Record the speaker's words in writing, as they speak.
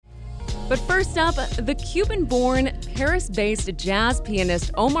But first up, the Cuban-born, Paris-based jazz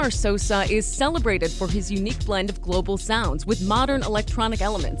pianist Omar Sosa is celebrated for his unique blend of global sounds with modern electronic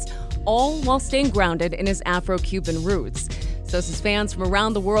elements, all while staying grounded in his Afro-Cuban roots. Sosa's fans from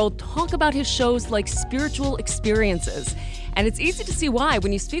around the world talk about his shows like spiritual experiences. And it's easy to see why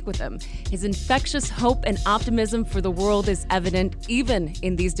when you speak with him. His infectious hope and optimism for the world is evident even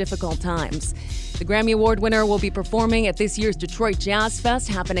in these difficult times. The Grammy Award winner will be performing at this year's Detroit Jazz Fest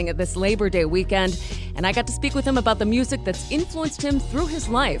happening at this Labor Day weekend. And I got to speak with him about the music that's influenced him through his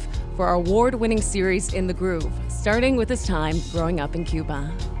life for our award-winning series In the Groove, starting with his time growing up in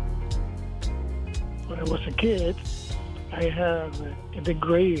Cuba. When I was a kid, I had the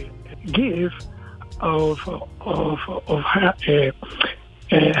great gift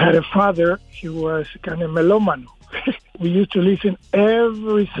had a father. He was kind of melomano. We used to listen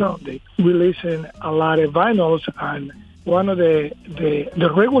every Sunday. We listened a lot of vinyls, and one of the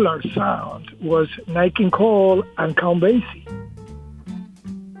regular sound was Nat King Cole and Count Basie.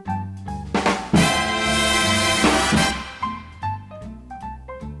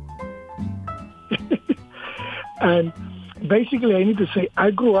 And basically, I need to say I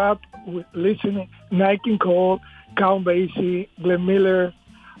grew up with listening Nat King Cole, Count Basie, Glenn Miller,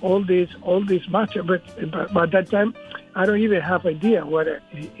 all this master. But by that time, I don't even have idea whether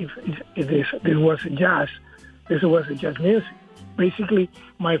if this was jazz. This was jazz music. Basically,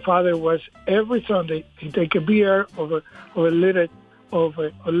 my father was every Sunday he take a beer or a little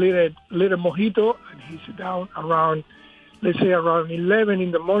mojito, and he sit down around, let's say around 11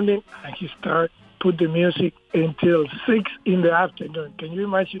 in the morning, and he start put the music until 6 in the afternoon. Can you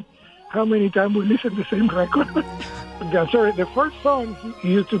imagine how many times we listen to the same record? Sorry, the first song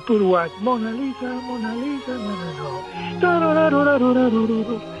he used to put was Mona Lisa, Mona Lisa, Mona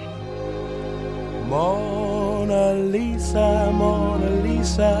Lisa, Mona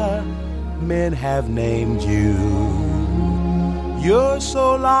Lisa, men have named you. You're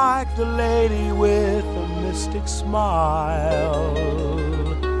so like the lady with a mystic smile.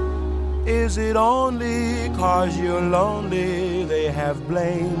 Is it only 'cause you're lonely they have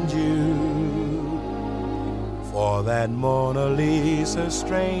blamed you for that Mona Lisa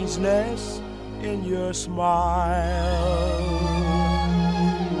strangeness in your smile?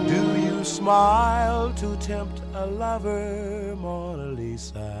 Do you smile to tempt a lover, Mona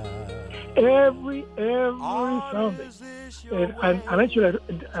Lisa? Every Sunday. And actually,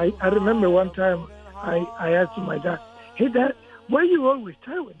 I remember one time I asked my dad, hey, Dad, why you always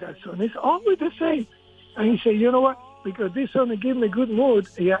start with that song? It's always the same. And he said, you know what? Because this song gives me good mood.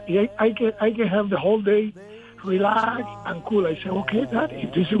 Yeah, I can have the whole day relax and cool. I said, okay, Dad,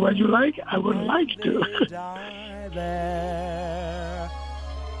 if this is what you like, I would like to.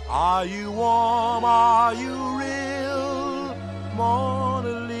 Are you warm? Are you real,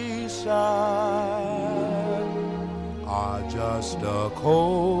 Mona Lisa? Are just a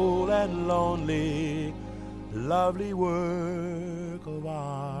cold and lonely, lovely work of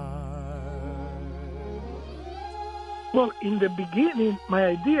art? Well, in the beginning, my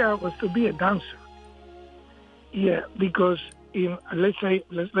idea was to be a dancer. Yeah, because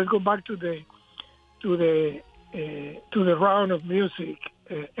let's go back to the round of music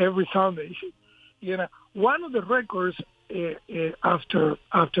every Sunday. You know, one of the records after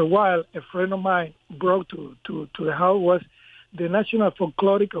a while, a friend of mine brought to the house was the national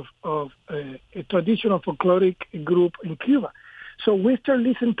folkloric of a traditional folkloric group in Cuba. So we started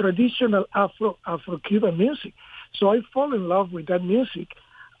listening traditional Afro-Cuban music. So I fall in love with that music,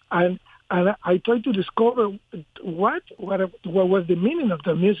 and I tried to discover what was the meaning of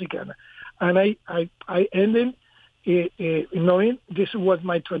the music, and I ended knowing this was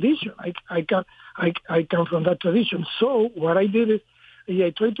my tradition. I come from that tradition. So what I did is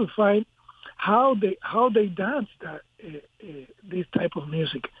I tried to find how they dance this type of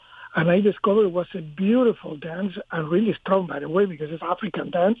music, and I discovered it was a beautiful dance and really strong, by the way, because it's African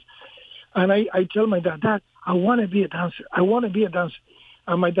dance. And I tell my dad, I want to be a dancer. I want to be a dancer.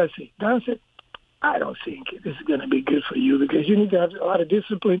 And my dad said, dancer, I don't think this is going to be good for you because you need to have a lot of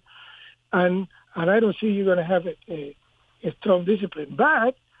discipline, and I don't see you're going to have a strong discipline.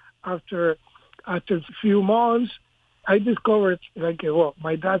 But after a few months, I discovered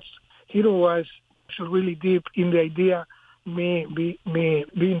my dad's hero was really deep in the idea me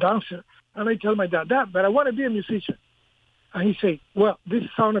being dancer. And I tell my dad, but I want to be a musician. And he said, well, this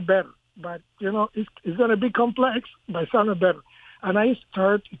sounded better, but it's going to be complex, but it sounded better. And I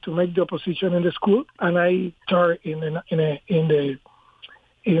start to make the opposition in the school, and I start in the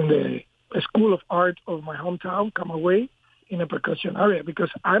School of Art of my hometown, Camagüey, in a percussion area,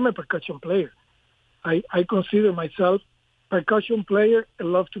 because I'm a percussion player. I consider myself percussion player. I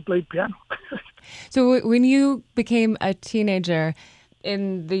love to play piano. So when you became a teenager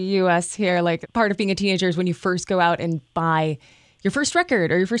in the U.S. here, like part of being a teenager is when you first go out and buy your first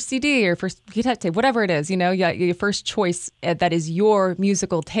record or your first CD or first cassette tape, whatever it is, your first choice that is your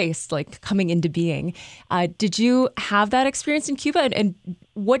musical taste, like coming into being. Did you have that experience in Cuba? And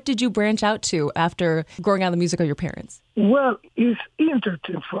what did you branch out to after growing out of the music of your parents? Well, it's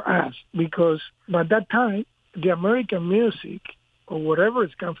interesting for us because by that time, the American music or whatever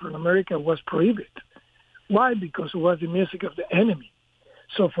is come from America was prohibited. Why? Because it was the music of the enemy.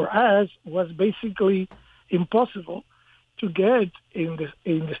 So for us, it was basically impossible to get in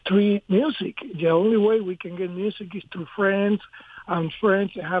the street music. The only way we can get music is through friends, and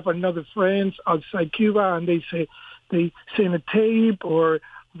friends have another friends outside Cuba, and they send a tape or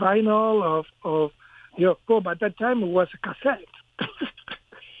vinyl of but at that time it was a cassette.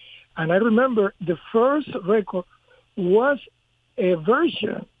 And I remember the first record was a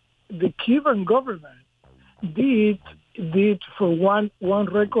version the Cuban government did for one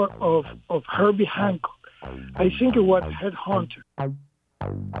record of Herbie Hancock. I think it was Headhunter.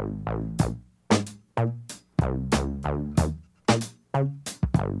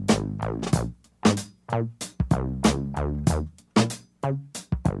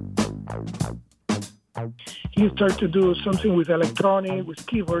 He started to do something with electronic, with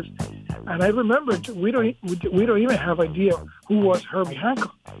keyboards, and I remember we don't even have idea who was Herbie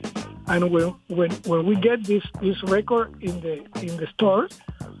Hancock. And when we get this record in the store,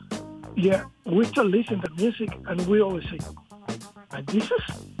 we start listening to music, and we always say, "This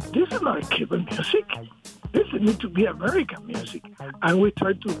is not Cuban music. This needs to be American music." And we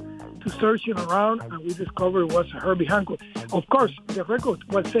tried to searching around, and we discovered it was Herbie Hancock. Of course, the record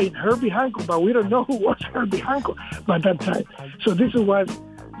was saying Herbie Hancock, but we don't know who was Herbie Hancock by that time. So this was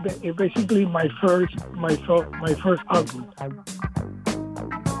basically my first album.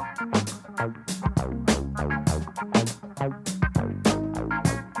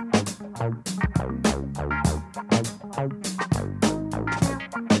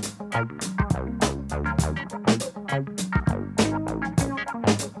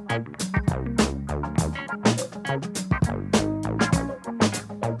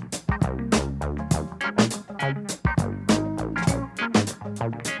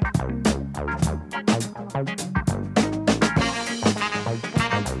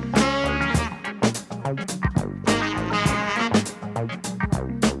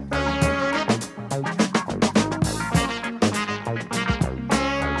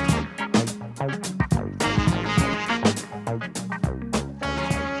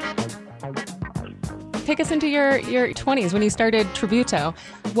 Take us into your 20s when you started Tributo.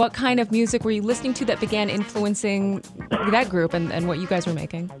 What kind of music were you listening to that began influencing that group and what you guys were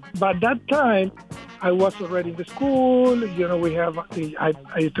making? By that time, I was already in the school. I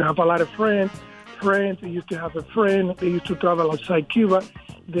used to have a lot of friends. I used to have a friend. They used to travel outside Cuba.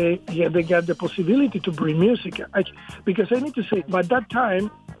 They got the possibility to bring music. Because I need to say, by that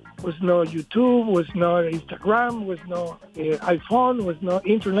time, was no YouTube, was no Instagram, was no iPhone, was no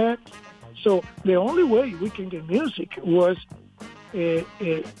internet. So the only way we can get music was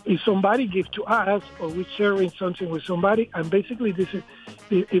if somebody gives to us or we're sharing something with somebody. And basically, this is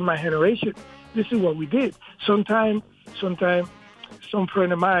in my generation. This is what we did. Sometimes some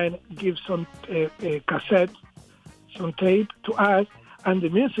friend of mine gives some cassette, some tape to us, and the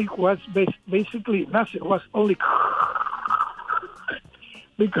music was basically nothing. It was only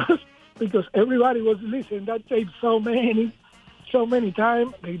because everybody was listening that tape so many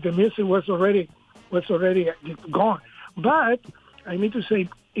times, the music was already gone. But I need to say,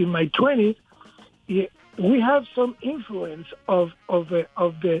 in my 20s, we have some influence of the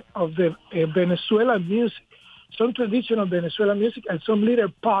Venezuelan music, some traditional Venezuelan music, and some little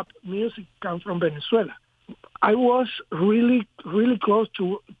pop music come from Venezuela. I was really close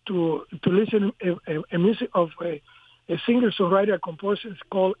to listen a music of a singer-songwriter composer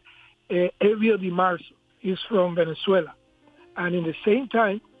called Elvio Di Marzo. He's from Venezuela. And in the same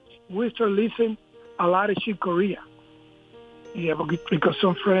time, we start listening a lot of Chick Corea. Yeah, because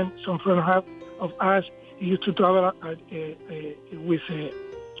some friend of us used to travel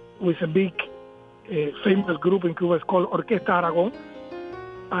with a big famous group in Cuba called Orquesta Aragon,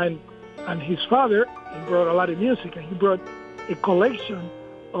 and his father brought a lot of music, and he brought a collection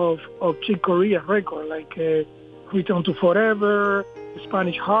of Chick Corea records like Return to Forever,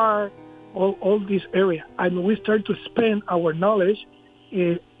 Spanish Heart. All this area, and we start to spend our knowledge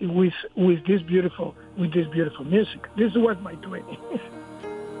with this beautiful music. This was my 20s.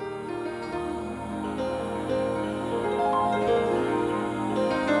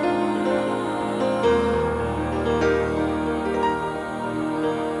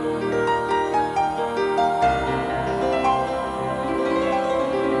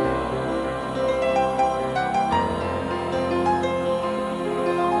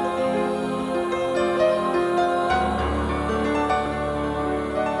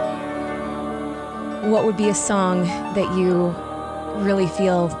 what would be a song that you really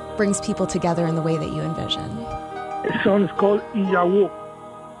feel brings people together in the way that you envision? The song is called Iyawo.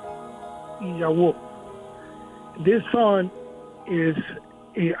 Iyawo. This song is,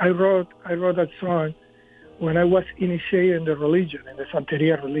 I wrote that song when I was initiated in the religion, in the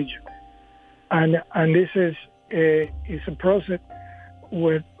Santeria religion. And this is a process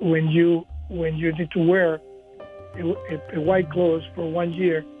when you need to wear a white clothes for 1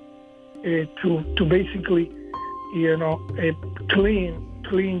 year to basically,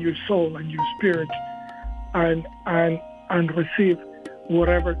 clean your soul and your spirit and receive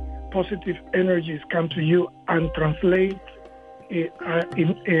whatever positive energies come to you and translate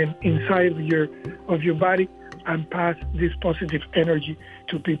inside of your body and pass this positive energy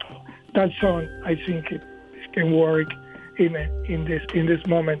to people. That song, I think, it can work in this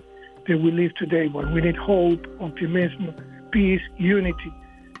moment that we live today, when we need hope, optimism, peace, unity,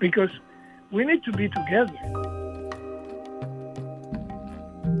 because we need to be together.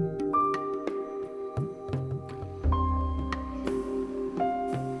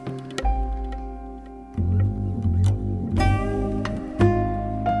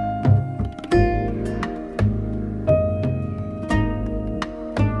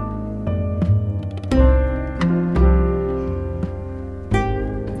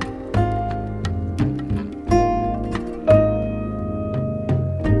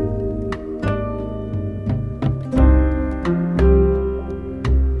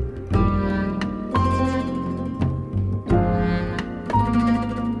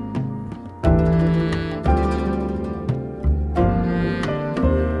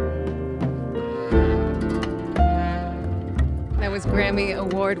 Grammy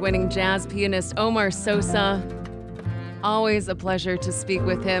Award-winning jazz pianist Omar Sosa. Always a pleasure to speak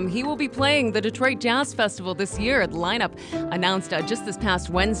with him. He will be playing the Detroit Jazz Festival this year. The lineup announced just this past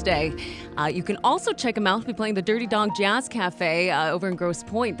Wednesday. You can also check him out. He'll be playing the Dirty Dog Jazz Cafe over in Grosse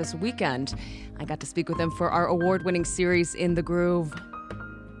Pointe this weekend. I got to speak with him for our award-winning series, In the Groove.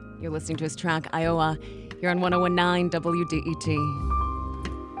 You're listening to his track, Iowa, here on 101.9 WDET.